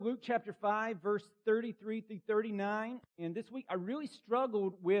Luke chapter 5, verse 33 through 39. And this week I really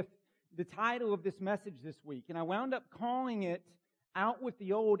struggled with the title of this message this week. And I wound up calling it Out with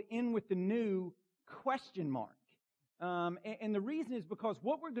the Old, In with the New, ? And the reason is because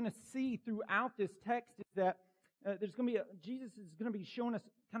what we're going to see throughout this text is that Jesus is going to be showing us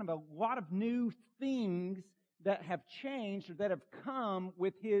kind of a lot of new things that have changed or that have come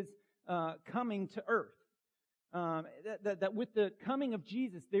with His coming to earth. That with the coming of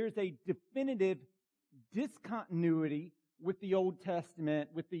Jesus, there's a definitive discontinuity with the Old Testament,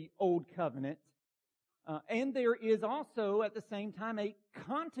 with the Old Covenant. And there is also, at the same time, a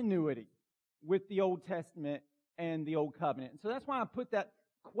continuity with the Old Testament and the Old Covenant. And so that's why I put that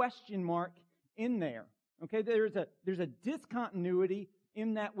question mark in there. Okay, there's a discontinuity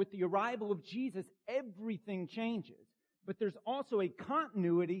in that with the arrival of Jesus, everything changes. But there's also a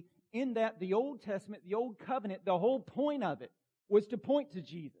continuity in that the Old Testament, the Old Covenant, the whole point of it was to point to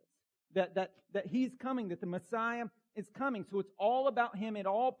Jesus. That He's coming, that the Messiah is coming. So it's all about Him. It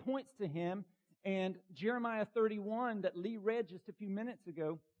all points to Him. And Jeremiah 31 that Lee read just a few minutes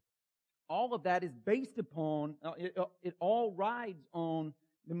ago, all of that is based upon, it all rides on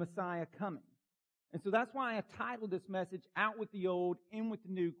the Messiah coming. And so that's why I titled this message, Out with the Old, In with the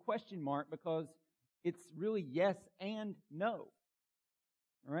New, ? Because it's really yes and no.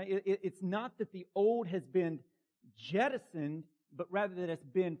 All right? It's not that the old has been jettisoned, but rather that it's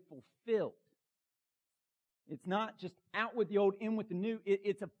been fulfilled. It's not just out with the old, in with the new.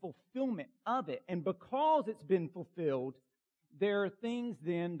 It's a fulfillment of it. And because it's been fulfilled, there are things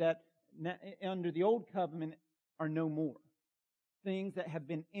then that under the old covenant are no more. Things that have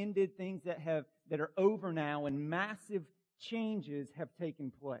been ended, things that are over now, and massive changes have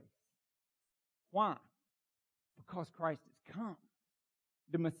taken place. Why? Because Christ has come.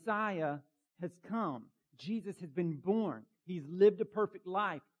 The Messiah has come. Jesus has been born. He's lived a perfect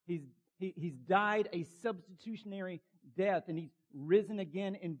life. He's died a substitutionary death, and He's risen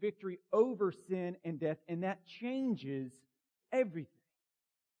again in victory over sin and death, and that changes everything.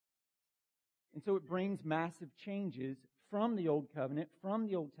 And so it brings massive changes from the Old Covenant, from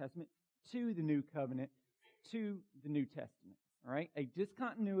the Old Testament, to the New Covenant, to the New Testament. All right? A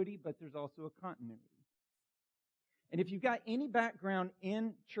discontinuity, but there's also a continuity. And if you've got any background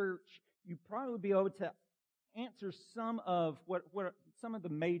in church, you probably would be able to answer some of what some of the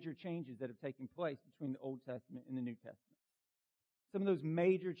major changes that have taken place between the Old Testament and the New Testament. Some of those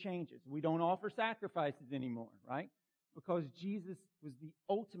major changes. We don't offer sacrifices anymore, right? Because Jesus was the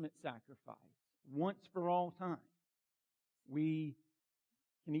ultimate sacrifice, once for all time. We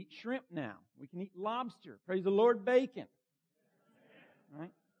can eat shrimp now. We can eat lobster. Praise the Lord, bacon.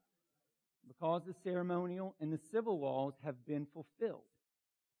 Right? Because the ceremonial and the civil laws have been fulfilled.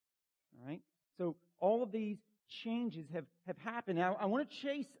 All right? So all of these changes have happened. Now, I want to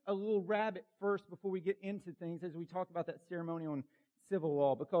chase a little rabbit first before we get into things as we talk about that ceremonial and civil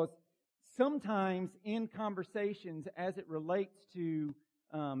law, because sometimes in conversations as it relates to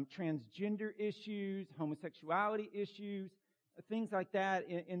transgender issues, homosexuality issues, things like that,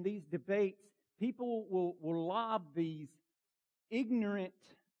 in these debates, people will lob these ignorant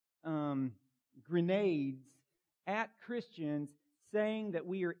grenades at Christians saying that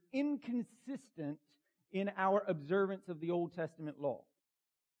we are inconsistent in our observance of the Old Testament law.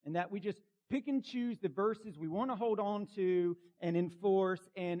 And that we just pick and choose the verses we want to hold on to and enforce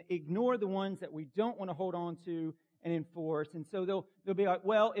and ignore the ones that we don't want to hold on to and enforce. And so they'll be like,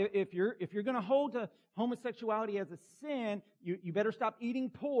 well, if you're going to hold to homosexuality as a sin, you better stop eating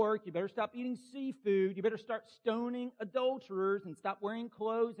pork, you better stop eating seafood, you better start stoning adulterers and stop wearing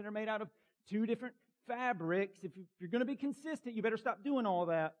clothes that are made out of two different fabrics. If you're going to be consistent, you better stop doing all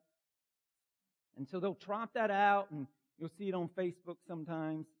that. And so they'll trot that out, and you'll see it on Facebook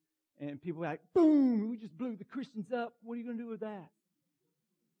sometimes, and people are like, boom, we just blew the Christians up. What are you going to do with that?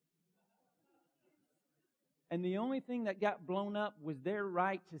 And the only thing that got blown up was their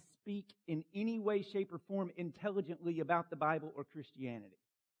right to speak in any way, shape, or form intelligently about the Bible or Christianity.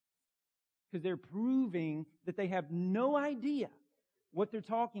 Because they're proving that they have no idea what they're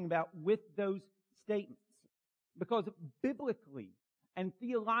talking about with those statements. Because biblically and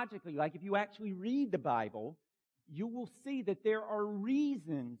theologically, like if you actually read the Bible, you will see that there are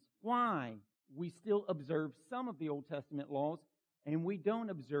reasons why we still observe some of the Old Testament laws and we don't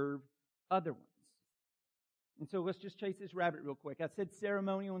observe other ones. And so let's just chase this rabbit real quick. I said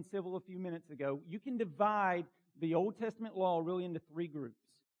ceremonial and civil a few minutes ago. You can divide the Old Testament law really into three groups: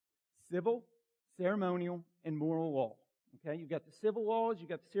 civil, ceremonial, and moral law. Okay, you've got the civil laws, you've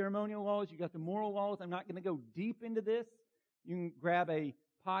got the ceremonial laws, you've got the moral laws. I'm not going to go deep into this. You can grab a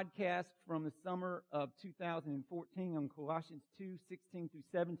podcast from the summer of 2014 on Colossians 2:16 through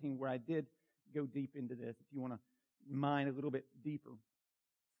 17, where I did go deep into this, if you want to mine a little bit deeper.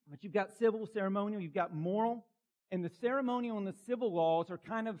 But you've got civil, ceremonial, you've got moral, and the ceremonial and the civil laws are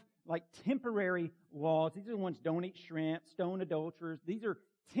kind of like temporary laws. These are the ones: don't eat shrimp, stone adulterers. These are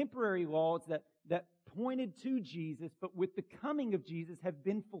temporary laws that pointed to Jesus, but with the coming of Jesus have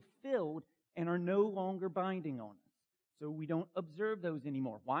been fulfilled and are no longer binding on us. So we don't observe those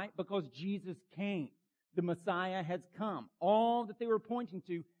anymore. Why? Because Jesus came. The Messiah has come. All that they were pointing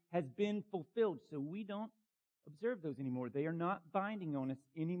to has been fulfilled. So we don't observe those anymore. They are not binding on us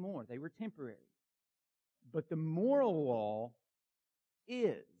anymore. They were temporary. But the moral law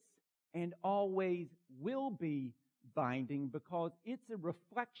is and always will be binding because it's a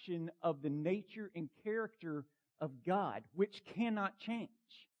reflection of the nature and character of God, which cannot change.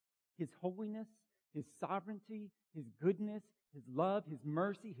 His holiness, His sovereignty, His goodness, His love, His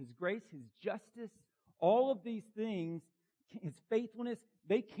mercy, His grace, His justice, all of these things, His faithfulness,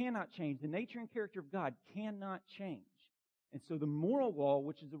 they cannot change. The nature and character of God cannot change. And so the moral law,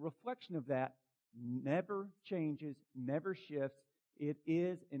 which is a reflection of that, never changes, never shifts. It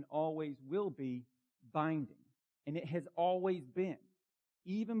is and always will be binding. And it has always been.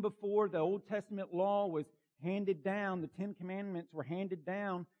 Even before the Old Testament law was handed down, the Ten Commandments were handed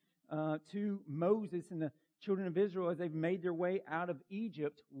down to Moses and the children of Israel as they've made their way out of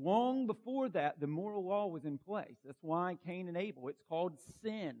Egypt. Long before that, the moral law was in place. That's why Cain and Abel, it's called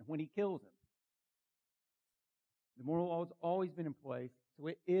sin when he kills him. The moral law has always been in place, so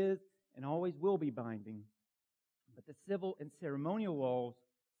it is and always will be binding. But the civil and ceremonial laws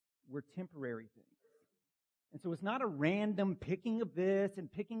were temporary things. And so it's not a random picking of this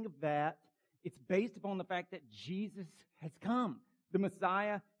and picking of that. It's based upon the fact that Jesus has come. The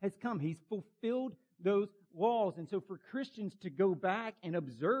Messiah has come. He's fulfilled those laws. And so for Christians to go back and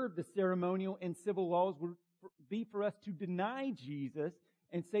observe the ceremonial and civil laws would be for us to deny Jesus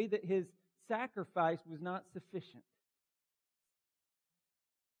and say that His sacrifice was not sufficient.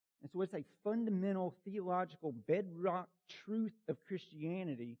 And so it's a fundamental theological bedrock truth of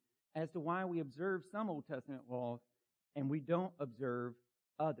Christianity as to why we observe some Old Testament laws and we don't observe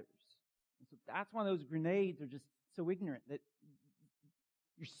others. And so that's why those grenades are just so ignorant, that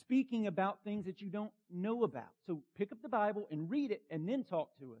you're speaking about things that you don't know about. So pick up the Bible and read it and then talk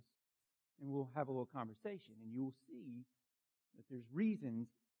to us, and we'll have a little conversation, and you will see that there's reasons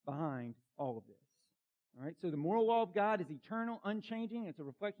behind all of this. All right, so the moral law of God is eternal, unchanging. It's a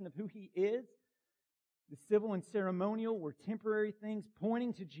reflection of who He is. The civil and ceremonial were temporary things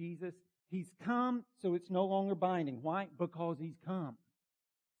pointing to Jesus. He's come, so it's no longer binding. Why? Because He's come.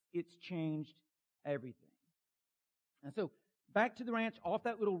 It's changed everything. And so, back to the ranch, off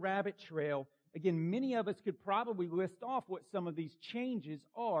that little rabbit trail. Again, many of us could probably list off what some of these changes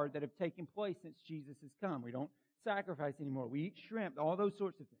are that have taken place since Jesus has come. We don't sacrifice anymore. We eat shrimp, all those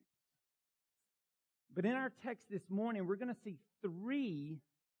sorts of things. But in our text this morning, we're going to see three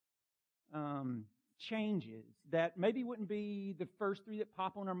changes that maybe wouldn't be the first three that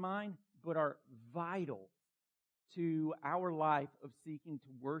pop on our mind, but are vital to our life of seeking to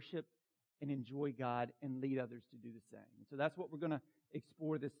worship and enjoy God and lead others to do the same. And so that's what we're going to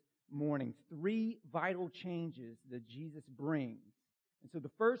explore this morning. Three vital changes that Jesus brings. And so the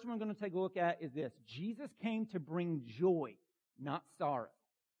first one we're going to take a look at is this. Jesus came to bring joy, not sorrow.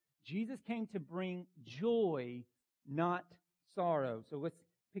 Jesus came to bring joy, not sorrow. So let's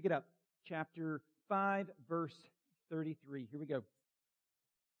pick it up. Chapter 5, verse 33. Here we go.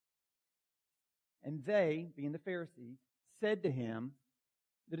 And they, being the Pharisees, said to Him,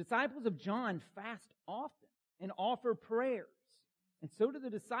 the disciples of John fast often and offer prayers, and so do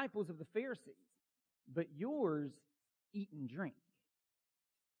the disciples of the Pharisees, but yours eat and drink.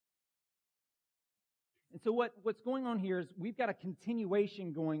 And so what's going on here is we've got a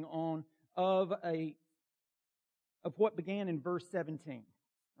continuation going on of what began in verse 17.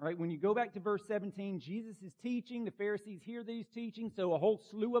 All right, when you go back to verse 17, Jesus is teaching. The Pharisees hear these teachings, so a whole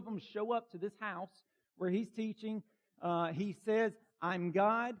slew of them show up to this house where He's teaching. He says, I'm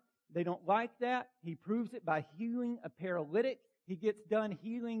God. They don't like that. He proves it by healing a paralytic. He gets done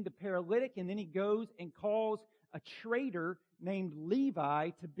healing the paralytic, and then He goes and calls a traitor named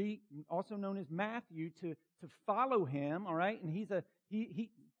Levi to be, also known as Matthew, to follow Him. All right, and he's a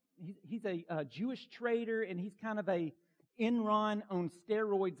Jewish traitor, and he's kind of a Enron on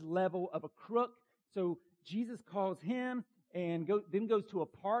steroids level of a crook. So Jesus calls him and then goes to a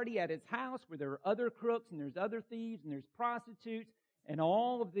party at his house where there are other crooks and there's other thieves and there's prostitutes, and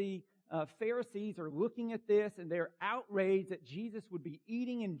all of the Pharisees are looking at this and they're outraged that Jesus would be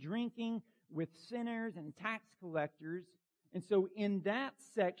eating and drinking with sinners and tax collectors. And so in that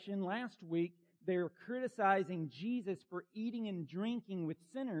section last week, they're criticizing Jesus for eating and drinking with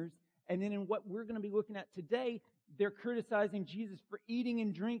sinners. And then in what we're going to be looking at today, they're criticizing Jesus for eating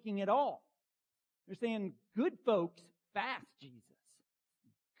and drinking at all. They're saying, good folks fast, Jesus.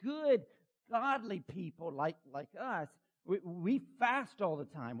 Good, godly people like us, we fast all the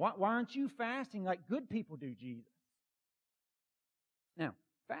time. Why aren't you fasting like good people do, Jesus? Now,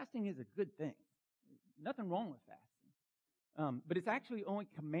 fasting is a good thing. Nothing wrong with fasting. But it's actually only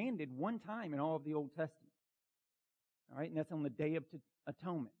commanded one time in all of the Old Testament. All right, and that's on the Day of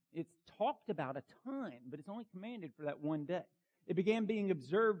Atonement. It's talked about a ton, but it's only commanded for that one day. It began being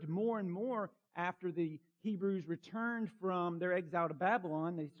observed more and more after the Hebrews returned from their exile to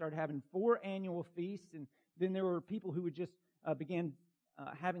Babylon. They started having 4 annual feasts, and then there were people who would just began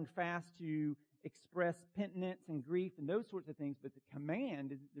having fasts to express penitence and grief and those sorts of things. But the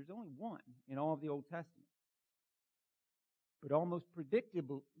command is there's only one in all of the Old Testament. But almost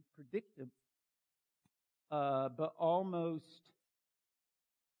but almost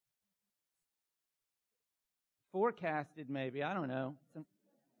forecasted, maybe. I don't know.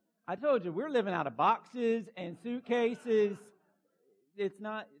 I told you, we're living out of boxes and suitcases. It's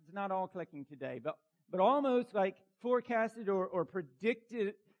not all clicking today, but almost like forecasted or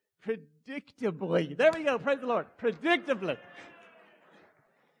predicted, predictably. There we go. Praise the Lord. Predictably.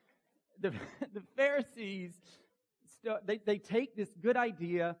 The Pharisees, they take this good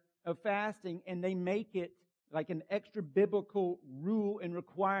idea of fasting and they make it like an extra biblical rule and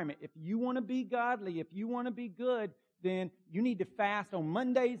requirement. If you want to be godly, if you want to be good, then you need to fast on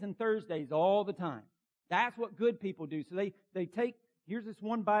Mondays and Thursdays all the time. That's what good people do. So they take, here's this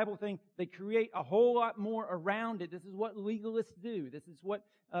one Bible thing, they create a whole lot more around it. This is what legalists do. This is what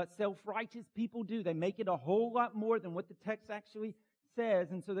self-righteous people do. They make it a whole lot more than what the text actually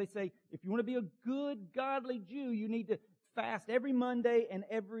says. And so they say, if you want to be a good, godly Jew, you need to fast every Monday and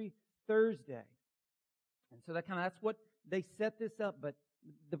every Thursday. And so that's what they set this up. But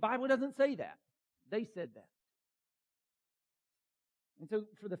the Bible doesn't say that. They said that. And so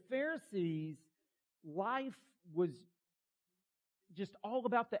for the Pharisees, life was just all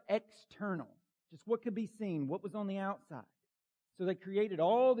about the external, just what could be seen, what was on the outside. So they created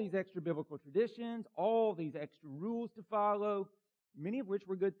all these extra biblical traditions, all these extra rules to follow, many of which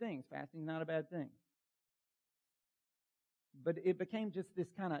were good things. Fasting is not a bad thing. But it became just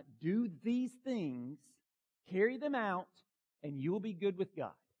this kind of do these things, carry them out, and you'll be good with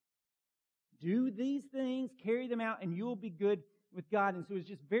God. Do these things, carry them out, and you'll be good with God. And so it's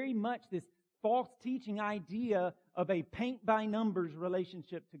just very much this false teaching idea of a paint-by-numbers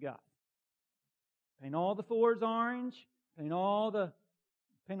relationship to God. Paint all the 4s orange, paint all the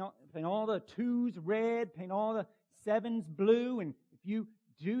 2s red, paint all the 7s blue, and if you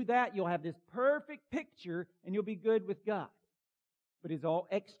do that, you'll have this perfect picture and you'll be good with God. But it's all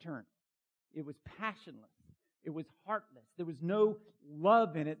external. It was passionless. It was heartless. There was no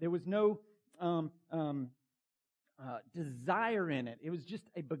love in it. There was no desire in it. It was just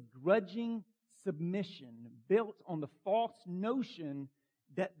a begrudging submission built on the false notion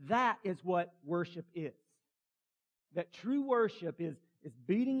that is what worship is. That true worship is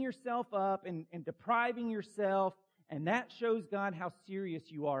beating yourself up and depriving yourself, and that shows God how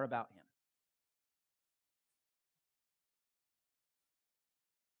serious you are about Him.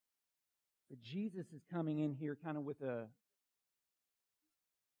 But Jesus is coming in here kind of with a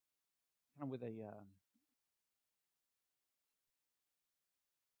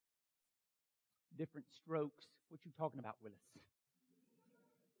different strokes. What you talking about, Willis?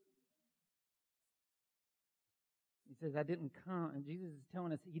 He says, I didn't come, and Jesus is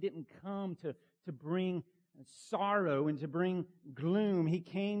telling us He didn't come to bring sorrow and to bring gloom. He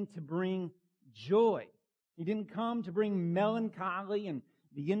came to bring joy. He didn't come to bring melancholy and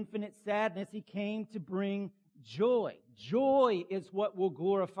the infinite sadness. He came to bring joy. Joy is what will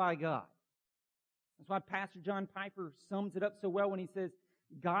glorify God. That's why Pastor John Piper sums it up so well when he says,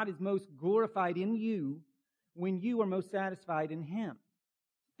 God is most glorified in you when you are most satisfied in Him.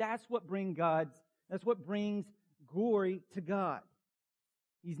 That's what brings glory to God.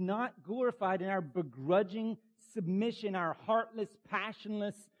 He's not glorified in our begrudging submission, our heartless,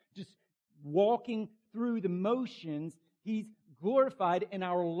 passionless, just walking through the motions. He's glorified in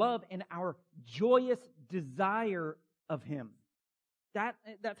our love and our joyous desire of Him.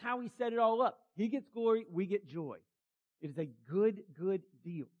 That's how He set it all up. He gets glory, we get joy. It is a good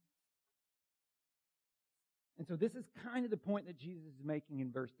deal. And so this is kind of the point that Jesus is making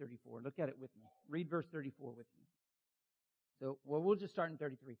in verse 34. Look at it with me. Read verse 34 with me. So, we'll just start in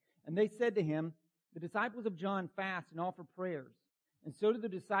 33. And they said to Him, the disciples of John fast and offer prayers, and so do the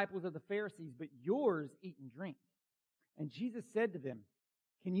disciples of the Pharisees, but yours eat and drink. And Jesus said to them,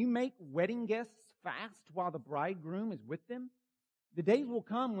 can you make wedding guests fast while the bridegroom is with them? The days will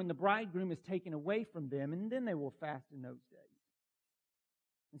come when the bridegroom is taken away from them, and then they will fast in those days.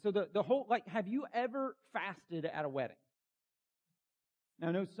 And so the whole, have you ever fasted at a wedding? Now,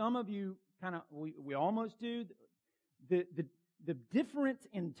 I know some of you we almost do. The difference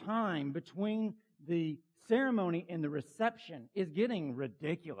in time between the ceremony and the reception is getting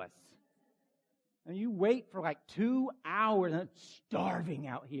ridiculous. And you wait for 2 hours, and it's starving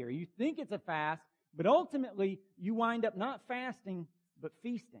out here. You think it's a fast, but ultimately you wind up not fasting, but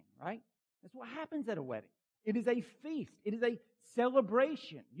feasting, right? That's what happens at a wedding. It is a feast. It is a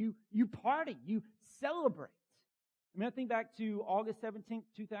celebration. You party. You celebrate. I think back to August 17th,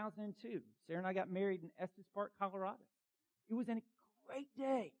 2002. Sarah and I got married in Estes Park, Colorado. It was a great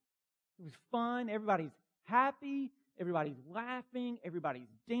day. It was fun. Everybody's happy. Everybody's laughing. Everybody's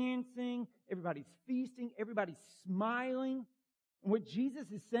dancing. Everybody's feasting. Everybody's smiling. And what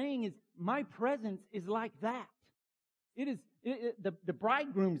Jesus is saying is, my presence is like that. The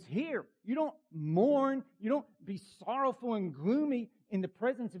bridegroom's here. You don't mourn. You don't be sorrowful and gloomy in the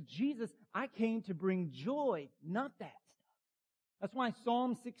presence of Jesus. I came to bring joy, not that stuff. That's why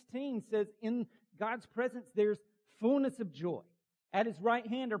Psalm 16 says, in God's presence there's fullness of joy. At His right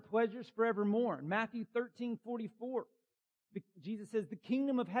hand are pleasures forevermore. In Matthew 13:44, Jesus says, the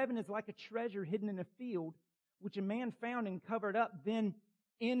kingdom of heaven is like a treasure hidden in a field, which a man found and covered up. Then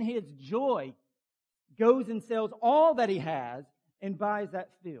in his joy goes and sells all that he has and buys that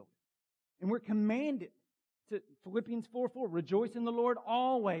field. And we're commanded to, Philippians 4:4, rejoice in the Lord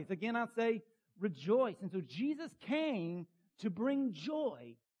always. Again, I say rejoice. And so Jesus came to bring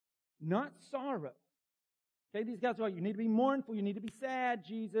joy, not sorrow. Okay, these guys are like, you need to be mournful, you need to be sad,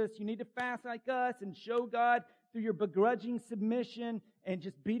 Jesus. You need to fast like us and show God through your begrudging submission and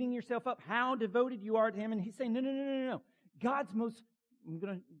just beating yourself up how devoted you are to Him. And He's saying, no. God's most,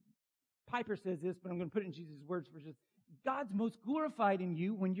 Piper says this, but I'm going to put it in Jesus' words for just, God's most glorified in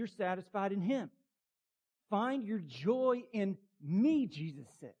you when you're satisfied in Him. Find your joy in me, Jesus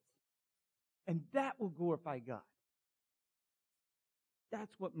says. And that will glorify God.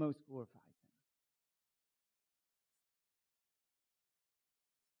 That's what most glorifies Him.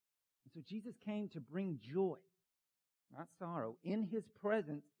 And so Jesus came to bring joy, not sorrow. In His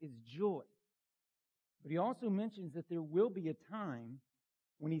presence is joy. But He also mentions that there will be a time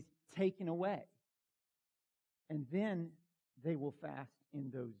when He's taken away. And then they will fast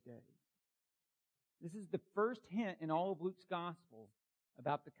in those days. This is the first hint in all of Luke's gospel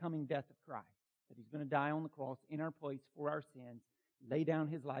about the coming death of Christ. That He's going to die on the cross in our place for our sins, lay down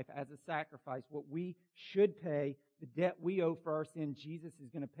His life as a sacrifice. What we should pay, the debt we owe for our sin, Jesus is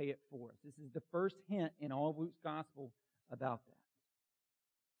going to pay it for us. This is the first hint in all of Luke's gospel about that.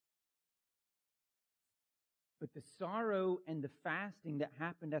 But the sorrow and the fasting that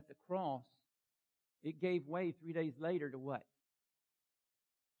happened at the cross, it gave way 3 days later to what?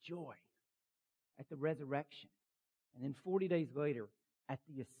 Joy at the resurrection. And then 40 days later at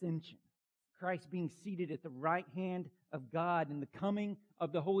the ascension. Christ being seated at the right hand of God and the coming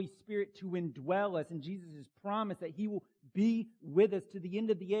of the Holy Spirit to indwell us. And Jesus' promise that He will be with us to the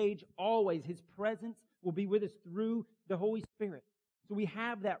end of the age always. His presence will be with us through the Holy Spirit. So we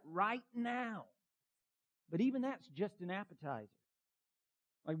have that right now. But even that's just an appetizer.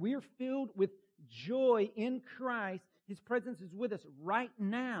 Like we are filled with joy in Christ. His presence is with us right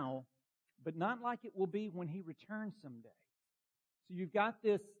now, but not like it will be when He returns someday. So you've got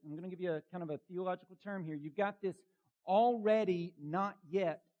this, I'm going to give you a kind of a theological term here. You've got this already, not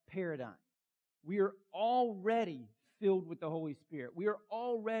yet paradigm. We are already filled with the Holy Spirit. We are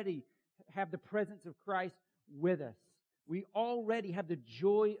already have the presence of Christ with us. We already have the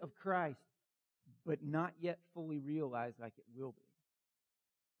joy of Christ, but not yet fully realized like it will be.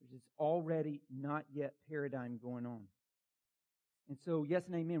 There's this already not yet paradigm going on. And so, yes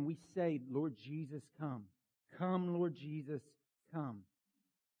and amen, we say, Lord Jesus, come. Come, Lord Jesus, come.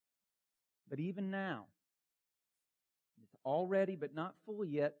 But even now, it's already, but not fully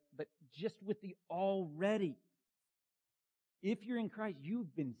yet, but just with the already. If you're in Christ,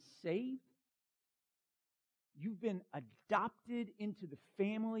 you've been saved. You've been adopted into the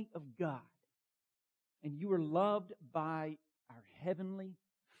family of God. And you are loved by our Heavenly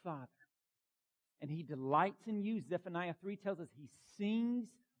Father. And He delights in you. Zephaniah 3 tells us He sings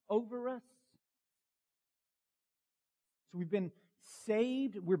over us. So we've been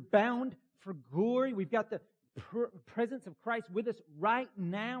saved. We're bound for glory. We've got the presence of Christ with us right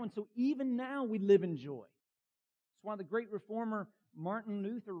now. And so even now we live in joy. That's why the great reformer Martin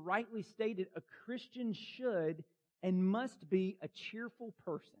Luther rightly stated, a Christian should and must be a cheerful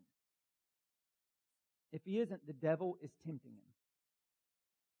person. If he isn't, the devil is tempting him.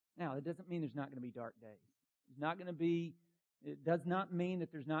 Now, it doesn't mean there's not going to be dark days. It does not mean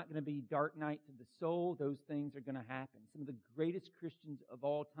that there's not going to be dark nights of the soul. Those things are going to happen. Some of the greatest Christians of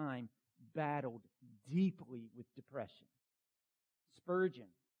all time battled deeply with depression. Spurgeon,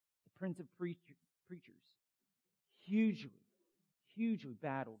 the Prince of Preachers, hugely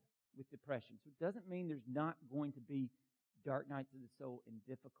battled with depression. So it doesn't mean there's not going to be dark nights of the soul and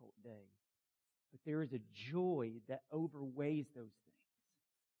difficult days. But there is a joy that overweighs those things.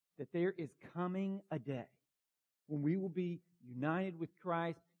 That there is coming a day when we will be united with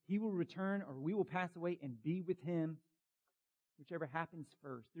Christ. He will return, or we will pass away and be with Him, whichever happens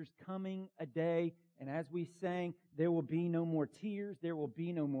first. There's coming a day, and as we sang, there will be no more tears, there will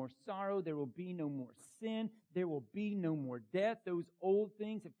be no more sorrow, there will be no more sin, there will be no more death. Those old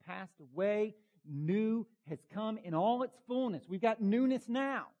things have passed away. New has come in all its fullness. We've got newness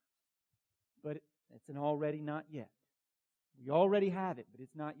now, but it's an already not yet. We already have it, but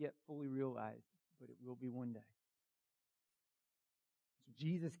it's not yet fully realized, but it will be one day. So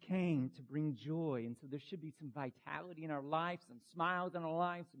Jesus came to bring joy, and so there should be some vitality in our life, some smiles in our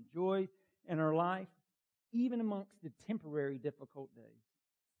life, some joy in our life, even amongst the temporary difficult days.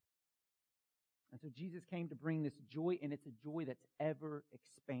 And so Jesus came to bring this joy, and it's a joy that's ever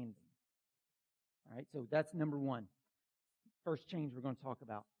expanding. All right, so that's number one. First change we're going to talk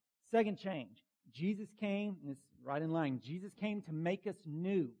about. Second change. Jesus came, and it's right in line, Jesus came to make us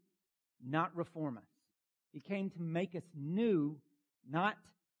new, not reform us. He came to make us new, not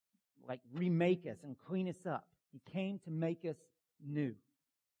like remake us and clean us up. He came to make us new.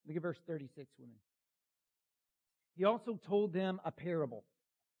 Look at verse 36 with me. He also told them a parable.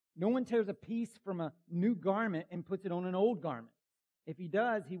 No one tears a piece from a new garment and puts it on an old garment. If he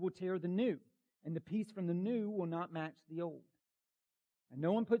does, he will tear the new, and the piece from the new will not match the old. And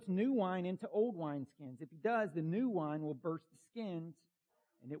no one puts new wine into old wineskins. If he does, the new wine will burst the skins,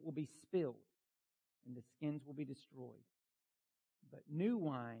 and it will be spilled, and the skins will be destroyed. But new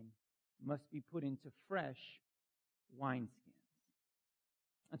wine must be put into fresh wineskins.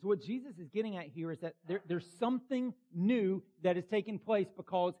 And so what Jesus is getting at here is that there's something new that is taking place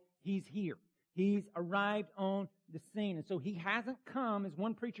because He's here. He's arrived on the scene. And so He hasn't come, as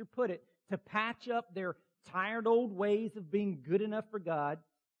one preacher put it, to patch up their tired old ways of being good enough for God.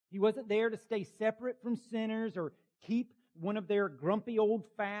 He wasn't there to stay separate from sinners or keep one of their grumpy old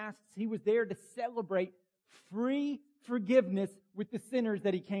fasts. He was there to celebrate free forgiveness with the sinners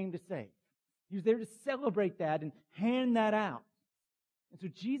that He came to save. He was there to celebrate that and hand that out. And so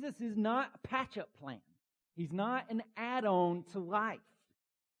Jesus is not a patch-up plan. He's not an add-on to life.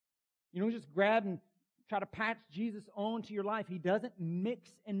 You don't just grab and try to patch Jesus onto your life. He doesn't mix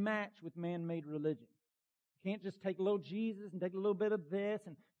and match with man-made religion. You can't just take a little Jesus and take a little bit of this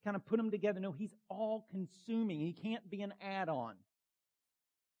and kind of put them together. No, He's all-consuming. He can't be an add-on.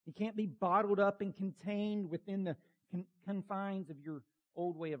 He can't be bottled up and contained within the confines of your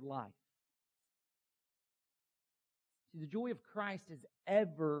old way of life. See, the joy of Christ is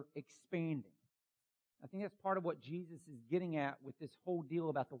ever expanding. I think that's part of what Jesus is getting at with this whole deal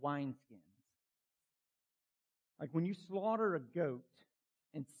about the wineskins. Like when you slaughter a goat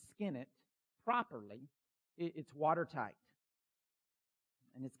and skin it properly, it's watertight.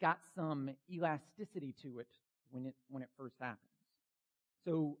 And it's got some elasticity to it when it first happens.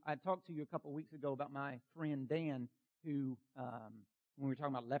 So I talked to you a couple of weeks ago about my friend Dan, who, when we were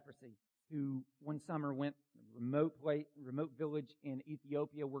talking about leprosy, who one summer went remote village in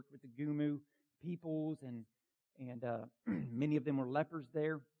Ethiopia, worked with the Gumu peoples, and many of them were lepers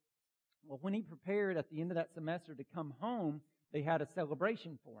there. Well, when he prepared at the end of that semester to come home, they had a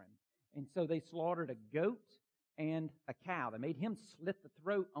celebration for him. And so they slaughtered a goat and a cow. They made him slit the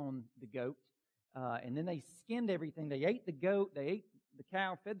throat on the goat, and then they skinned everything. They ate the goat, they ate the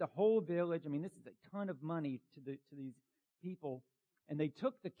cow, fed the whole village. I mean, this is a ton of money to these people. And they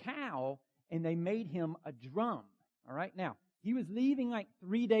took the cow and they made him a drum. All right? Now, he was leaving like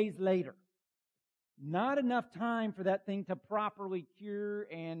 3 days later. Not enough time for that thing to properly cure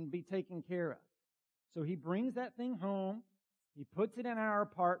and be taken care of. So he brings that thing home, he puts it in our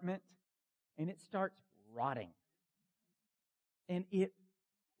apartment, and it starts rotting. And it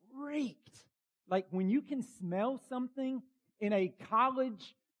reeked. Like when you can smell something in a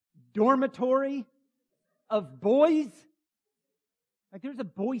college dormitory of boys. Like there's a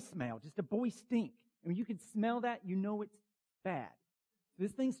boy smell, just a boy stink. And when you can smell that, you know it's bad.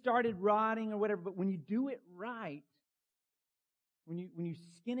 This thing started rotting or whatever, but when you do it right, when you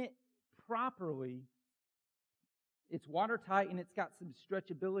skin it properly, it's watertight and it's got some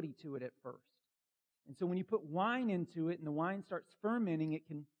stretchability to it at first. And so when you put wine into it and the wine starts fermenting, it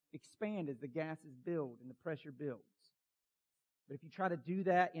can expand as the gases build and the pressure builds. But if you try to do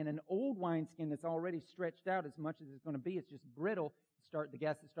that in an old wineskin that's already stretched out as much as it's going to be, it's just brittle. The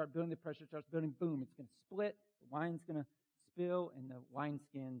gases start building, the pressure starts building, boom, it's going to split, the wine's going to spill, and the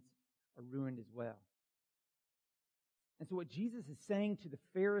wineskins are ruined as well. And so what Jesus is saying to the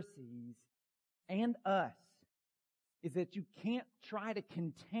Pharisees and us is that you can't try to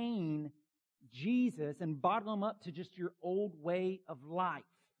contain Jesus and bottle him up to just your old way of life.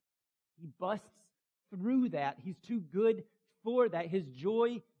 He busts through that. He's too good for that. His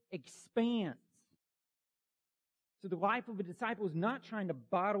joy expands. So the life of a disciple is not trying to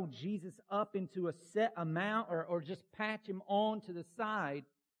bottle Jesus up into a set amount or just patch him on to the side.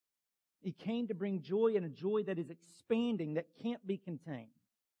 He came to bring joy, and a joy that is expanding, that can't be contained.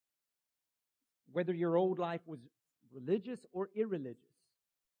 Whether your old life was religious or irreligious,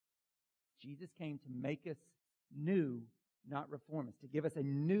 Jesus came to make us new, not reform us, to give us a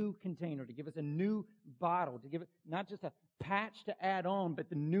new container, to give us a new bottle, to give it not just a patch to add on, but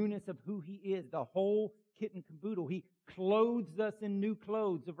the newness of who He is, the whole kit and caboodle. He clothes us in new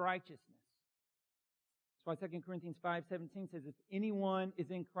clothes of righteousness. That's why 2 Corinthians 5:17 says, if anyone is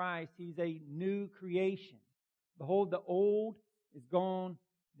in Christ, he's a new creation. Behold, the old is gone,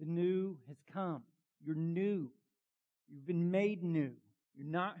 the new has come. You're new. You've been made new. You're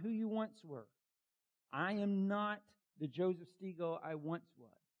not who you once were. I am not the Joseph Stegall I once was.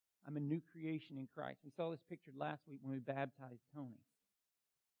 I'm a new creation in Christ. We saw this pictured last week when we baptized Tony.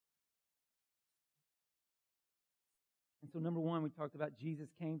 And so number one, we talked about Jesus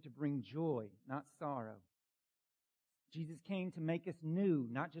came to bring joy, not sorrow. Jesus came to make us new,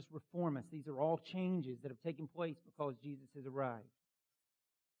 not just reform us. These are all changes that have taken place because Jesus has arrived.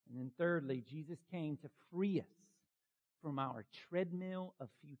 And then thirdly, Jesus came to free us from our treadmill of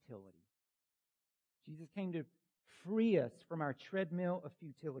futility. Jesus came to free us from our treadmill of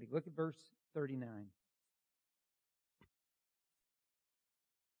futility. Look at verse 39.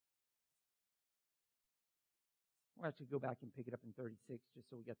 We'll actually go back and pick it up in 36 just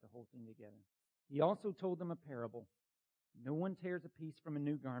so we get the whole thing together. He also told them a parable. No one tears a piece from a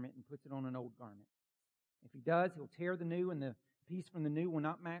new garment and puts it on an old garment. If he does, he'll tear the new, and the piece from the new will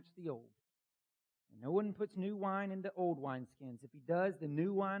not match the old. And no one puts new wine into old wineskins. If he does, the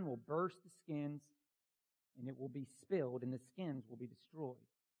new wine will burst the skins, and it will be spilled, and the skins will be destroyed.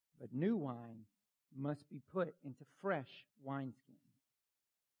 But new wine must be put into fresh wineskins.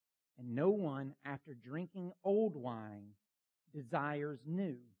 And no one, after drinking old wine, desires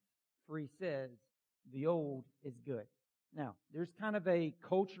new, for he says, the old is good. Now, there's kind of a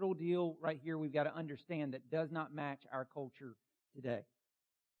cultural deal right here we've got to understand that does not match our culture today.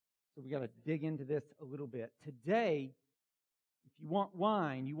 So we've got to dig into this a little bit. Today, if you want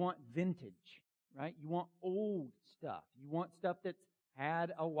wine, you want vintage, right? You want old stuff. You want stuff that's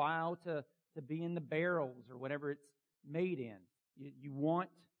had a while to be in the barrels or whatever it's made in. You want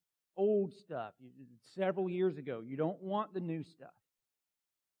old stuff, several years ago. You don't want the new stuff.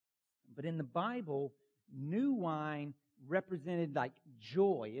 But in the Bible, new wine represented like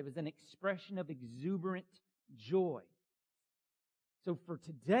joy. It was an expression of exuberant joy. So for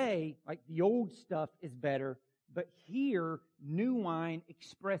today, like the old stuff is better, but here, new wine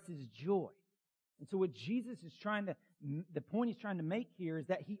expresses joy. And so what Jesus is the point he's trying to make here is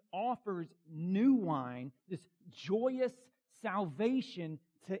that he offers new wine, this joyous salvation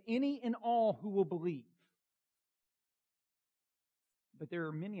to any and all who will believe. But there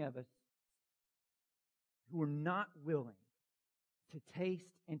are many of us who are not willing to taste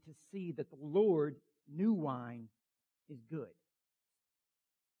and to see that the Lord, new wine, is good.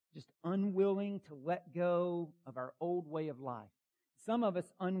 Just unwilling to let go of our old way of life. Some of us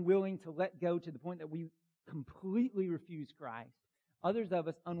unwilling to let go to the point that we completely refuse Christ. Others of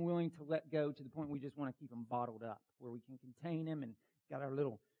us unwilling to let go to the point we just want to keep him bottled up, where we can contain him and got our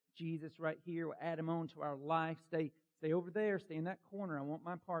little Jesus right here. We'll add him on to our life. Stay over there. Stay in that corner. I want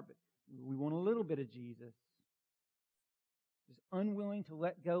my part, but we want a little bit of Jesus. Just unwilling to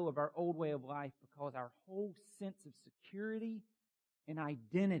let go of our old way of life because our whole sense of security and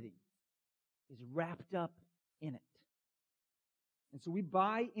identity is wrapped up in it. And so we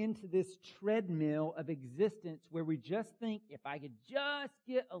buy into this treadmill of existence where we just think, if I could just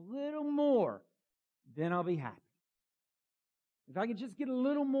get a little more, then I'll be happy. If I could just get a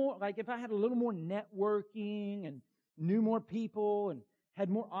little more, like if I had a little more networking and knew more people and had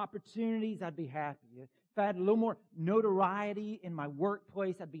more opportunities, I'd be happy. If I had a little more notoriety in my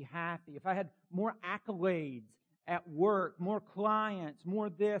workplace, I'd be happy. If I had more accolades at work, more clients, more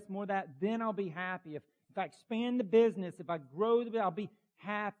this, more that, then I'll be happy. If I expand the business, if I grow the business, I'll be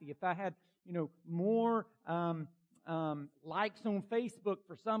happy. If I had, more likes on Facebook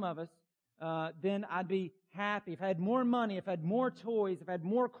for some of us, then I'd be happy. If I had more money, if I had more toys, if I had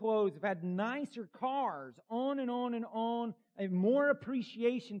more clothes, if I had nicer cars, on and on and on, I have more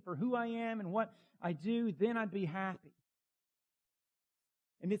appreciation for who I am and what I do, then I'd be happy.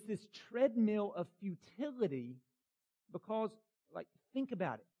 And it's this treadmill of futility because, like, think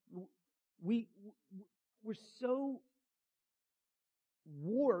about it. We're so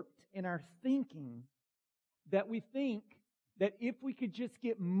warped in our thinking that we think that if we could just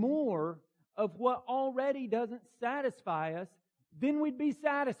get more of what already doesn't satisfy us, then we'd be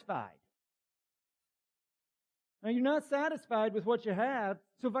satisfied. Now, you're not satisfied with what you have,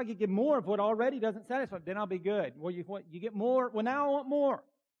 so if I could get more of what already doesn't satisfy, then I'll be good. Well, you get more. Well, now I want more.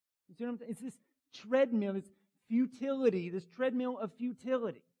 You see what I'm saying? It's this treadmill, this futility, this treadmill of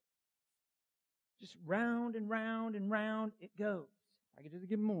futility. Just round and round and round it goes. I could just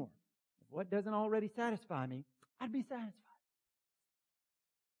get more. If what doesn't already satisfy me, I'd be satisfied.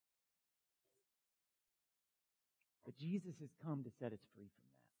 But Jesus has come to set us free from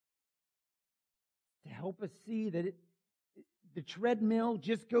that. To help us see that the treadmill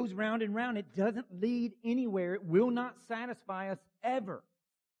just goes round and round. It doesn't lead anywhere. It will not satisfy us ever.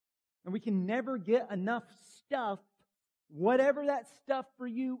 And we can never get enough stuff, whatever that stuff for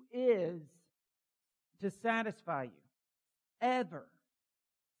you is, to satisfy you. Ever.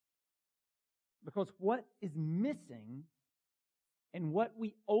 Because what is missing and what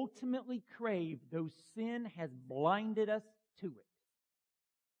we ultimately crave, though sin has blinded us to it,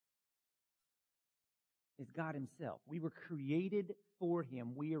 is God Himself. We were created for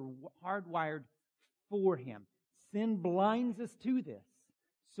Him. We are hardwired for Him. Sin blinds us to this.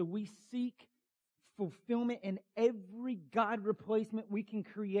 So we seek fulfillment in every God replacement we can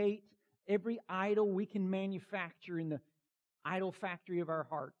create, every idol we can manufacture in the idol factory of our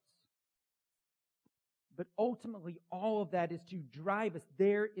hearts. But ultimately, all of that is to drive us.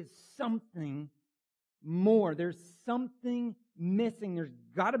 There is something more. There's something missing. There's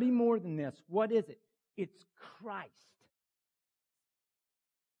got to be more than this. What is it? It's Christ.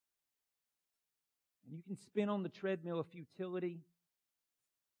 And you can spin on the treadmill of futility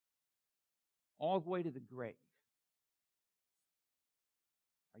all the way to the grave.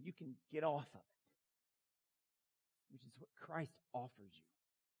 Or you can get off of it, which is what Christ offers you.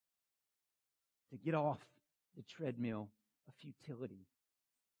 To get off the treadmill of futility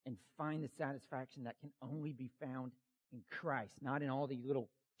and find the satisfaction that can only be found in Christ, not in all these little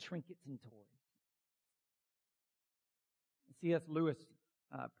trinkets and toys. C.S. Lewis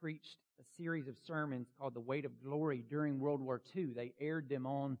preached a series of sermons called The Weight of Glory during World War II. They aired them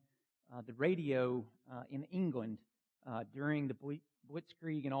on the radio in England during the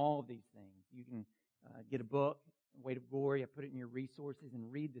Blitzkrieg and all of these things. You can get a book, Weight of Glory. I put it in your resources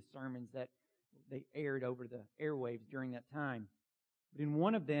and read the sermons that they aired over the airwaves during that time. But in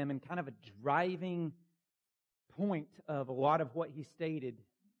one of them, and kind of a driving point of a lot of what he stated,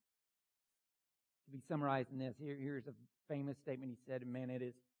 to be summarized in this, here's a famous statement he said, and man, it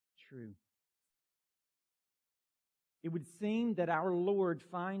is true. It would seem that our Lord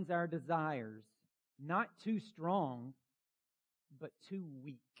finds our desires not too strong, but too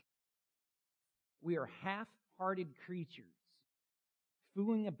weak. We are half-hearted creatures,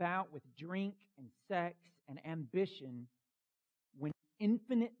 fooling about with drink and sex and ambition when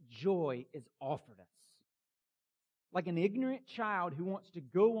infinite joy is offered us. Like an ignorant child who wants to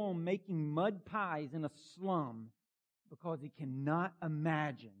go on making mud pies in a slum because he cannot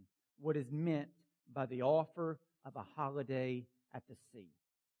imagine what is meant by the offer of a holiday at the sea.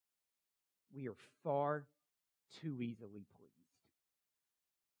 We are far too easily pleased.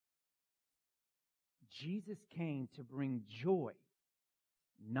 Jesus came to bring joy,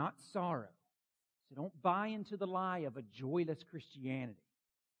 not sorrow. So don't buy into the lie of a joyless Christianity.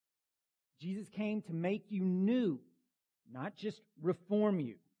 Jesus came to make you new, not just reform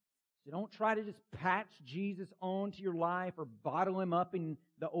you. So don't try to just patch Jesus onto your life or bottle Him up in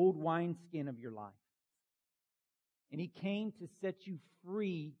the old wineskin of your life. And He came to set you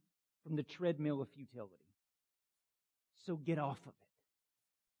free from the treadmill of futility. So get off of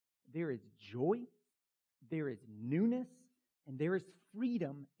it. There is joy, there is newness, and there is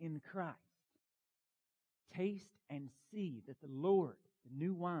freedom in Christ. Taste and see that the Lord, the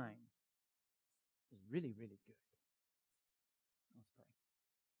new wine, is really, really good. Let's pray.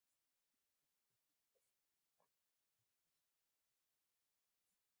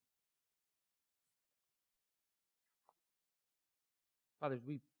 Father, as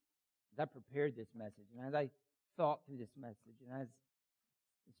I prepared this message, and as I thought through this message, and as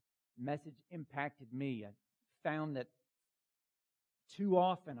this message impacted me, I found that too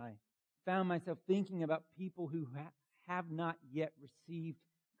often I found myself thinking about people who have not yet received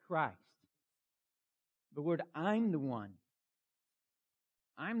Christ. But Lord, I'm the one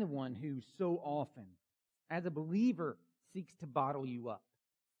who so often, as a believer, seeks to bottle you up,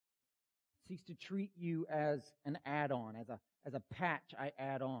 seeks to treat you as an add-on, as a patch I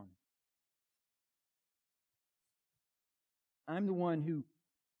add on. I'm the one who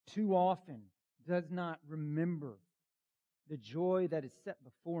too often does not remember the joy that is set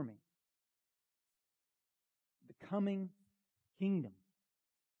before me, the coming kingdom.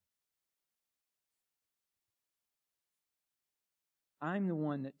 I'm the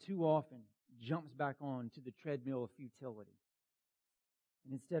one that too often jumps back on to the treadmill of futility.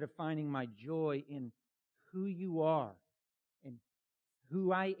 And instead of finding my joy in who you are and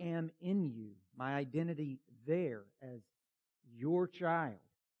who I am in you, my identity there as your child,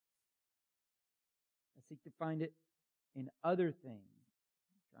 I seek to find it in other things.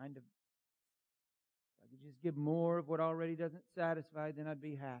 Trying to, if I could just give more of what already doesn't satisfy, then I'd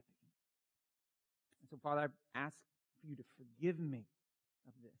be happy. And so, Father, I ask for you to forgive me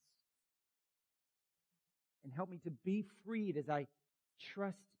of this. And help me to be freed as I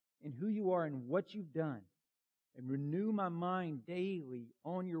trust in who you are and what you've done. And renew my mind daily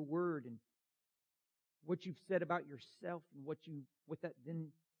on your word and what you've said about yourself and what that then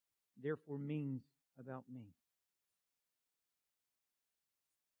therefore means about me.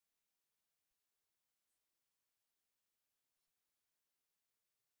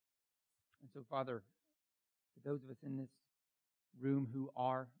 And so, Father, for those of us in this room who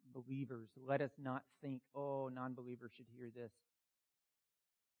are believers, let us not think, oh, non-believers should hear this.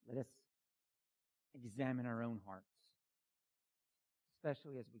 Let us examine our own hearts,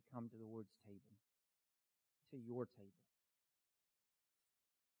 especially as we come to the Lord's table, to your table.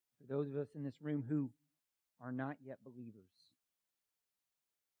 For those of us in this room who are not yet believers,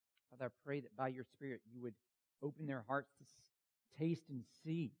 Father, I pray that by your Spirit you would open their hearts to taste and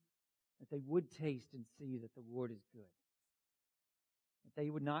see, that they would taste and see that the Lord is good. That they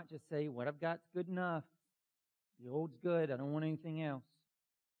would not just say, what I've got's good enough. The old's good. I don't want anything else.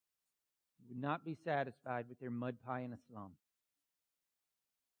 They would not be satisfied with their mud pie in a slum,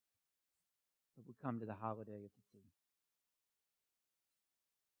 but would come to the holiday at the sea.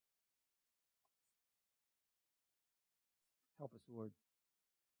 Help us, Lord.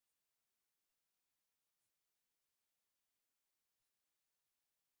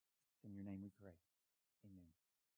 In your name we pray. Amen.